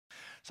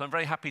So I'm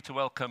very happy to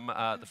welcome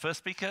the first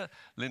speaker,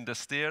 Linda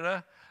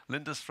Styhre.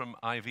 Linda's from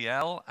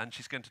IVL, and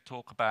she's going to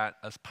talk about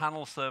a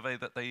panel survey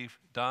that they've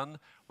done,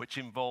 which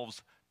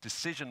involves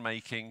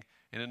decision-making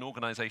in an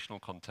organizational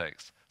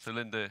context. So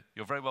Linda,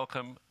 you're very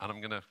welcome, and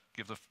I'm going to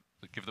give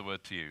the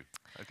word to you.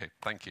 Okay,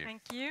 thank you.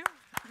 Thank you.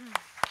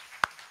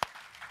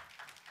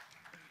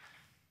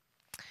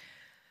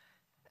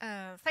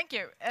 Thank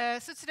you.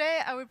 So today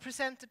I will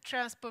present the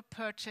transport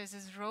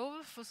purchases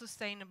role for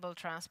sustainable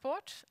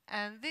transport,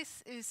 and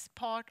this is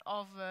part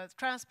of the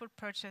transport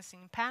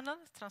purchasing panel,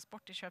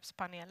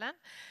 Transportinköpspanelen,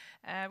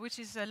 which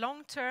is a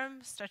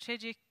long-term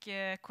strategic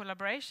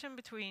collaboration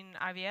between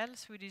IVL,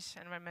 Swedish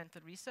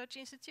Environmental Research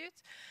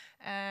Institute,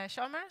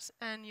 Chalmers,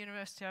 and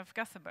University of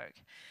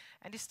Gothenburg.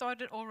 And it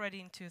started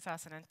already in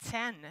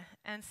 2010,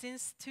 and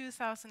since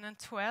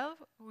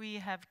 2012 we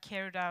have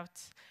carried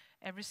out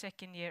every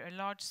second year a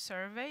large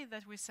survey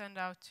that we send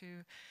out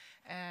to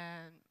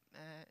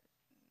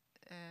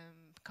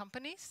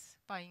companies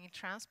buying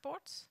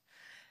transports,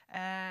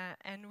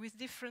 and with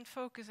different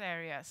focus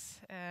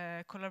areas,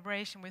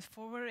 collaboration with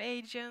forward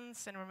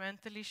agents,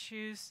 environmental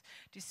issues,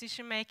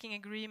 decision-making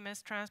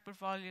agreements, transport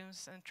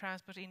volumes, and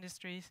transport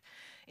industries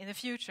in the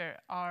future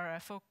are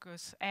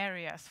focus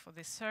areas for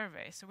this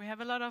survey. So we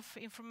have a lot of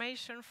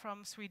information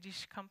from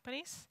Swedish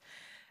companies,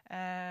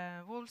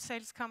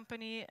 wholesale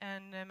company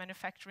and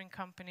manufacturing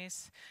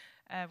companies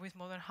with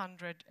more than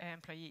 100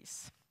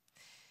 employees.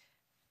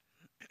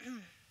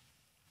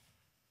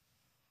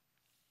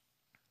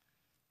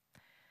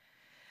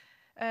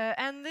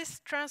 And this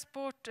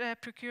transport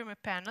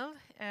procurement panel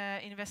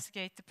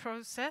investigates the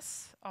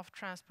process of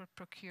transport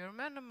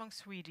procurement among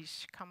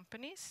Swedish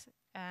companies,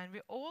 and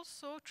we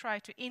also try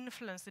to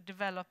influence the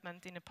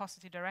development in a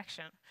positive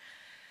direction.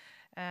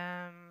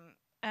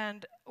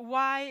 And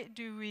why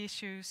do we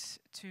choose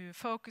to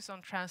focus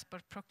on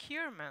transport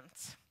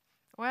procurement?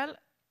 Well,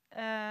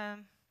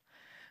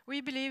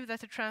 we believe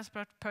that the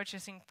transport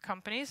purchasing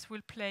companies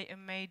will play a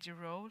major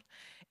role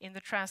in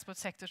the transport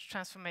sector's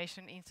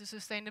transformation into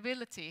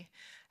sustainability.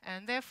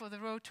 And therefore, the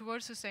road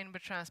towards sustainable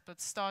transport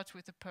starts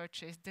with the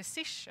purchase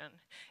decision.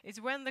 It's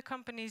when the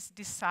companies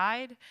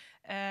decide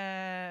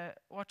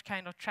what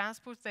kind of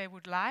transport they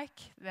would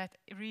like that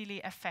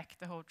really affect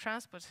the whole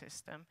transport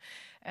system.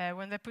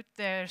 When they put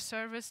their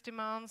service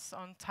demands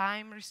on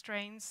time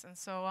restraints and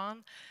so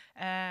on,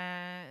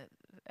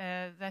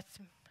 that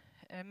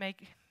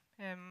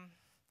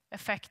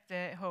affect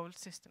the whole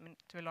system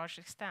to a large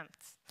extent.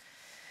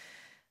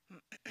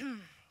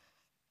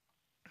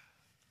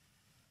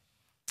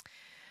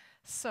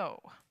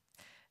 So,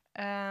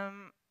 I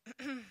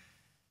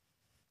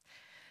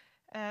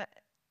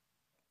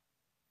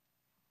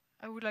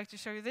would like to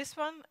show you this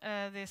one,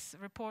 this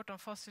report on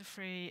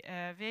fossil-free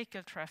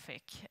vehicle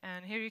traffic.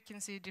 And here you can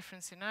see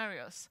different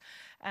scenarios.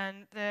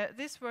 And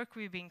this work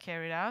we've been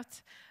carried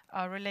out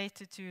are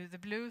related to the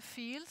blue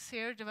fields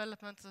here,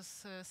 development of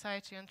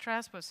society and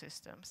transport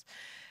systems.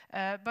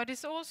 But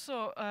it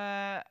also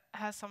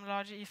has some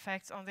large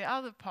effects on the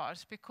other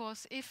parts,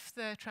 because if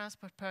the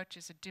transport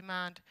purchaser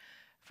demand,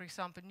 for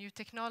example, new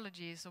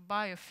technologies or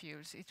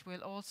biofuels, it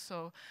will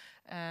also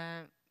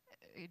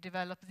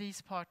develop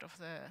these part of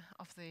the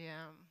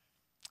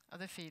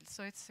field.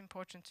 So it's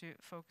important to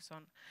focus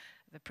on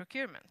the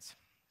procurement.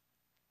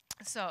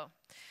 So,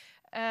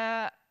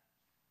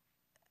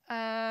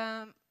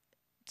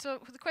 so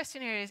the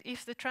question here is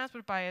if the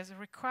transport buyers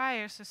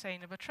require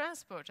sustainable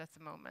transport at the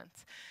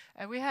moment.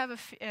 We have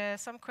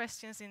some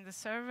questions in the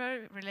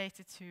survey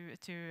related to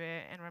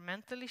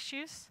environmental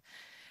issues.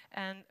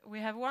 And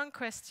we have one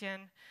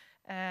question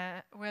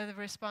where the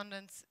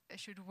respondents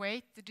should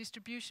weight the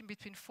distribution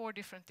between 4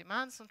 different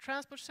demands on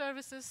transport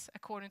services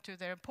according to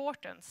their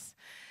importance.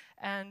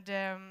 And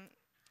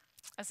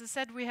as I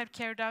said, we have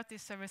carried out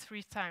this survey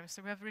 3 times.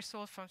 So we have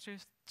results from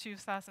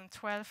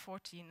 2012,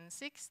 14, and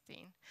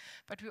 16.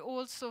 But we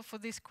also, for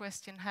this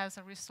question, have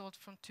some results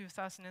from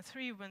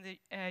 2003 when the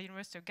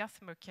University of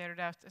Gothenburg carried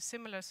out a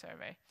similar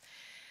survey.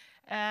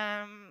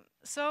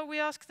 So we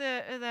asked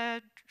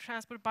the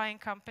transport buying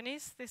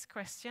companies this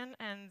question,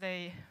 and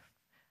the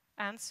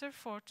answer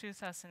for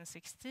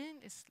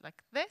 2016 is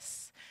like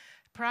this.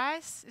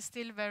 Price is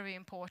still very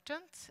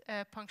important,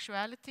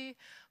 punctuality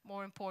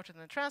more important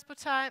than transport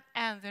time,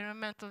 and the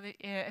environmental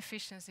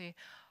efficiency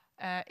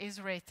is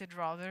rated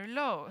rather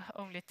low,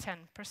 only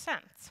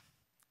 10%.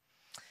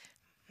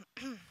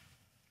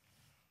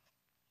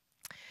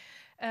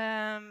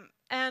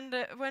 And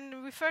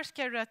when we first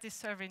carried out this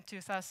survey in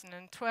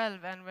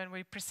 2012, and when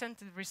we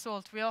presented the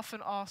result, we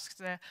often asked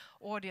the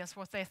audience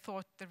what they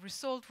thought the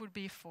result would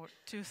be for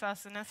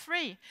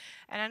 2003.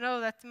 And I know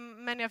that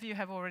many of you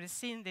have already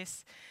seen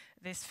this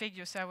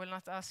figure, so I will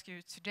not ask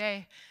you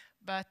today.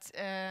 But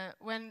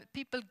when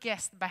people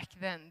guessed back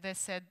then, they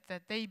said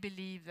that they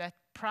believe that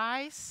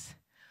price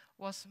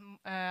was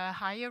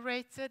higher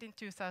rated in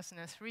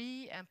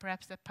 2003, and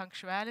perhaps the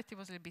punctuality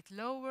was a little bit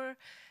lower,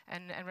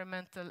 and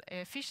environmental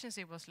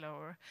efficiency was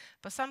lower.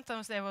 But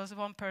sometimes there was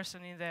one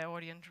person in the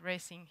audience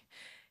raising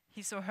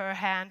his or her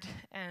hand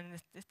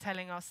and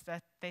telling us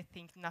that they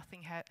think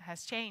nothing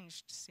has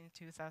changed since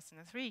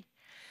 2003.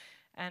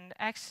 And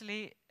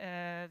actually,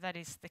 that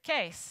is the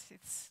case.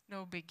 It's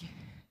no big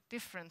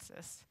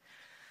differences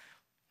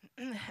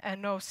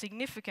and no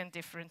significant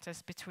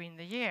differences between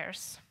the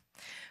years.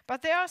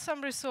 But there are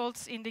some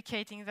results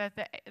indicating that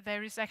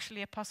there is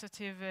actually a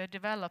positive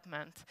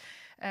development.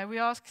 We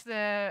asked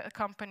the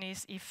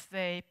companies if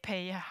they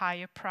pay a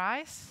higher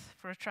price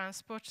for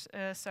transport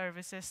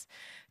services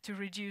to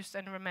reduce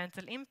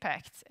environmental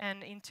impact.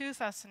 And in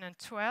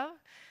 2012,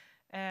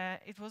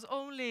 it was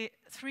only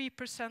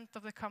 3%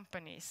 of the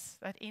companies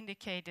that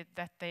indicated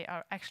that they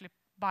are actually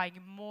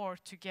buying more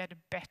to get a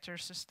better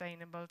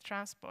sustainable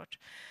transport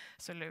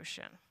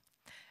solution.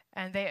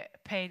 And they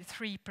paid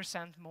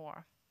 3%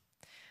 more.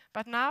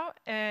 But now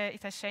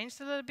it has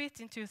changed a little bit.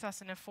 In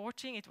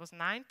 2014 it was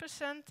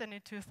 9%, and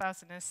in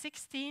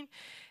 2016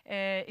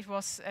 it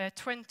was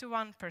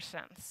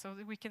 21%. So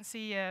we can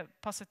see a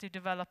positive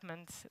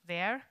development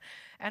there.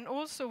 And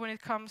also when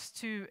it comes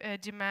to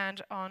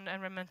demand on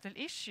environmental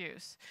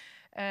issues,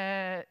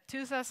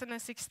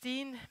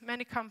 2016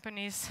 many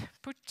companies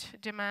put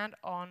demand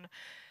on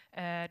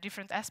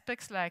different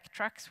aspects like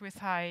trucks with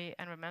high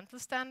environmental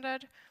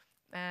standard.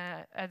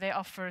 They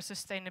offer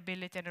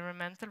sustainability and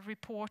environmental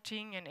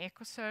reporting and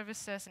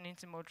eco-services and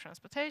intermodal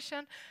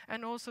transportation,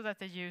 and also that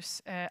they use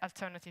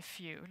alternative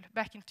fuel.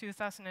 Back in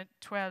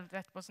 2012,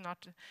 that was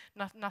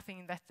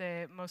nothing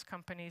that most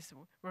companies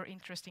were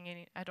interested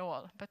in at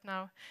all, but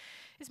now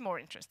it's more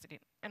interested in.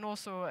 And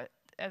also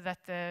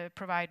that the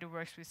provider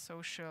works with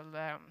social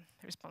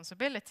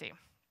responsibility.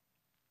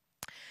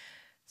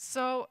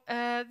 So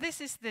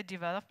this is the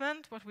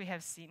development, what we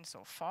have seen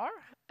so far.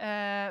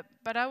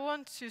 But I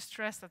want to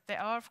stress that there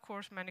are, of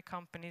course, many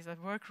companies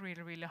that work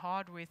really, really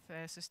hard with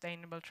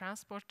sustainable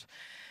transport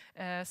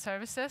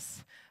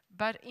services.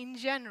 But in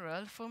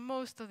general, for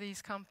most of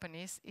these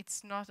companies,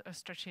 it's not a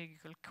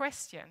strategical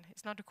question.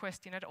 It's not a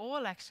question at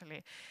all,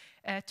 actually.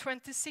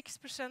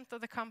 26%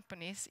 of the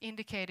companies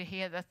indicated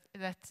here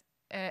that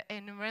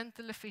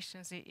environmental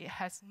efficiency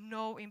has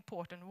no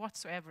importance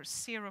whatsoever,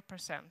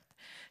 0%,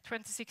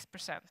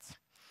 26%.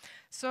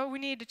 So we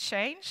need a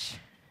change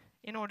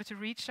in order to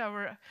reach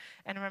our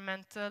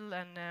environmental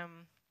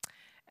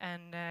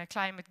and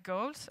climate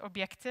goals,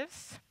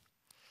 objectives.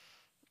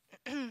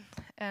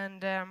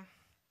 And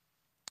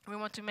we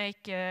want to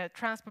make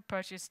transport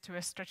purchase to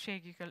a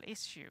strategical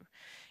issue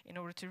in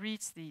order to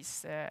reach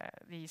these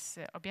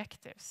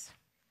objectives.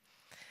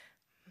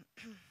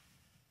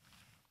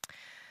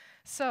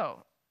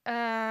 So,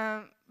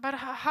 but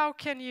how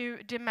can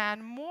you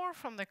demand more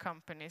from the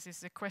companies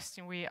is a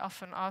question we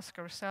often ask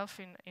ourselves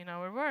in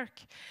our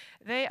work.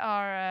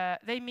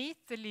 They meet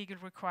the legal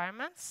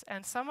requirements,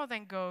 and some of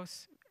them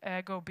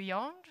go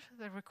beyond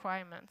the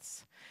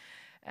requirements.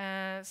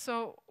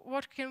 So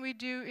what can we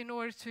do in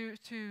order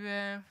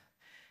to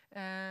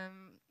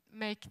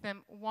make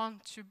them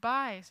want to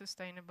buy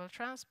sustainable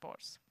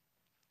transports?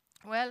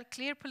 Well,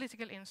 clear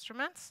political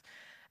instruments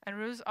and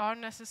rules are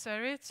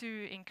necessary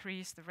to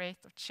increase the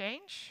rate of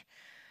change.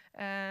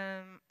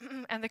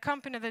 And the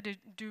company that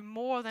do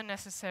more than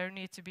necessary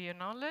need to be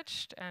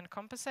acknowledged and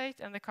compensate,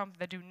 and the company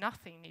that do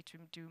nothing need to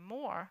do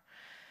more.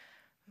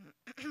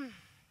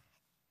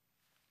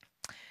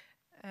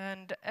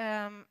 And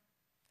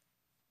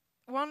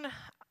one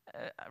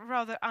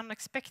rather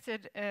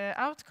unexpected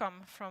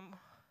outcome from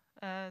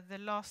the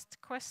last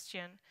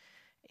question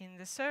in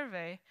the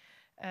survey,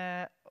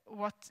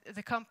 what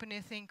the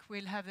company think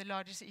will have the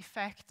largest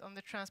effect on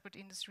the transport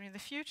industry in the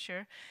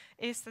future,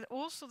 is that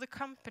also the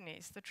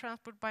companies, the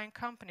transport buying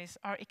companies,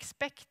 are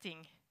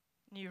expecting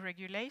new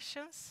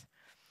regulations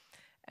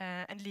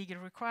and legal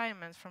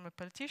requirements from the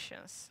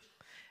politicians.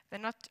 They're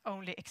not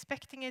only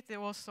expecting it, they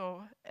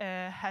also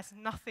has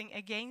nothing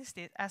against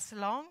it as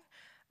long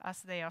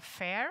as they are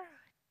fair,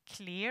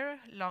 clear,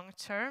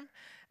 long-term,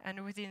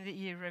 and within the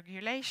EU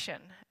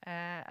regulation,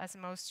 as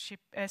most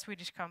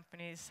Swedish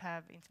companies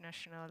have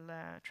international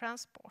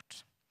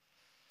transport.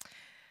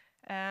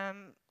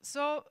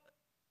 So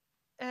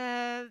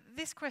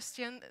this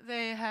question,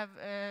 they have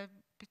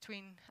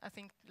between, I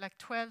think, like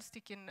 12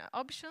 sticking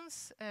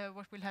options,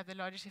 what will have the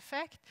largest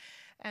effect.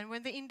 And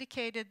when they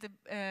indicated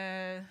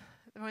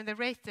when they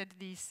rated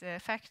these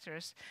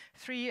factors,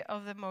 3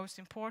 of the most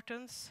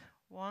important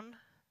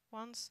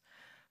ones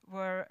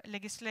were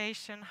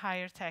legislation,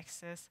 higher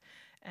taxes,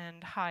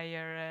 and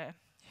higher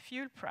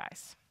fuel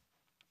price.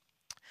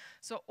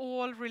 So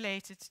all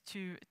related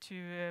to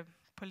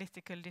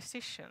political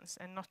decisions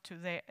and not to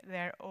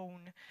their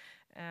own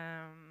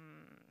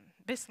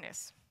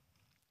business.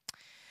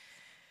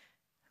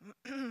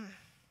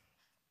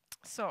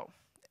 So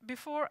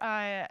before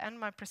I end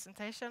my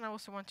presentation, I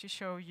also want to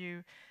show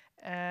you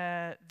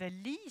the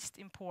least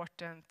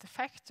important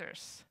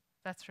factors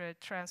that the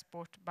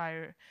transport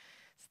buyer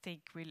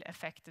think will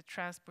affect the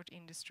transport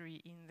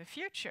industry in the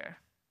future.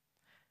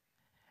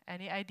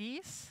 Any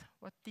ideas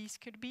what these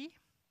could be?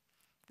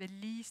 The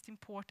least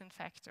important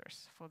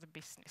factors for the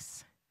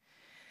business.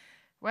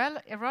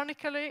 Well,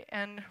 ironically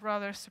and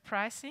rather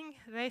surprising,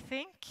 they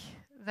think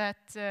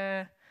that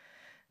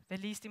the The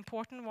least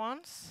important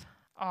ones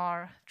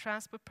are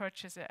transport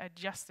purchase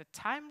adjusted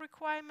time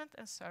requirement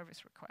and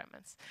service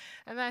requirements.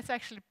 And that's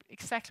actually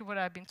exactly what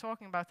I've been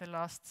talking about the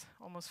last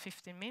almost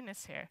 15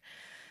 minutes here.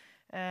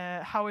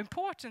 How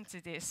important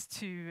it is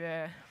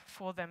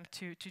for them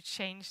to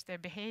change their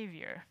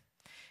behavior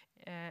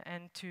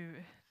and to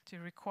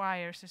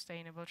require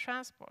sustainable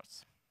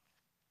transports.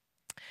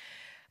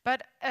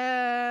 But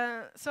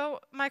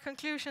so my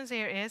conclusions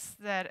here is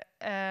that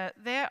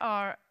there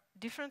are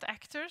different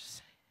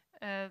actors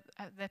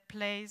that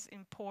plays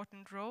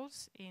important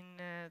roles in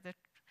the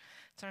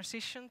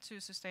transition to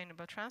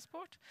sustainable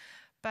transport,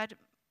 but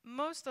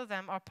most of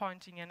them are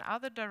pointing in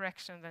other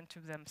direction than to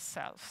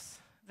themselves.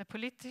 The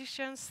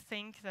politicians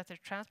think that the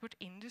transport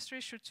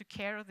industry should take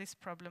care of this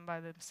problem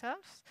by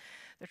themselves.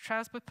 The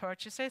transport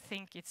purchasers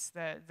think it's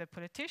the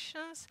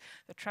politicians.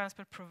 The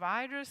transport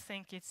providers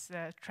think it's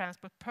the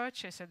transport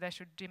purchaser that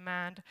should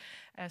demand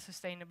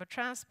sustainable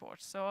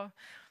transport. So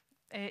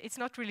it's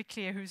not really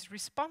clear who's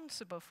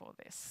responsible for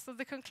this. So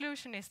the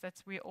conclusion is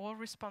that we're all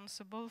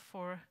responsible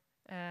for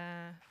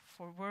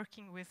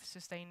working with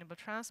sustainable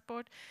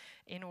transport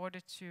in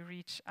order to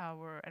reach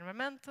our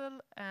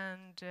environmental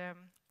and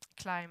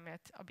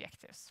climate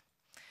objectives.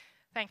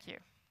 Thank you.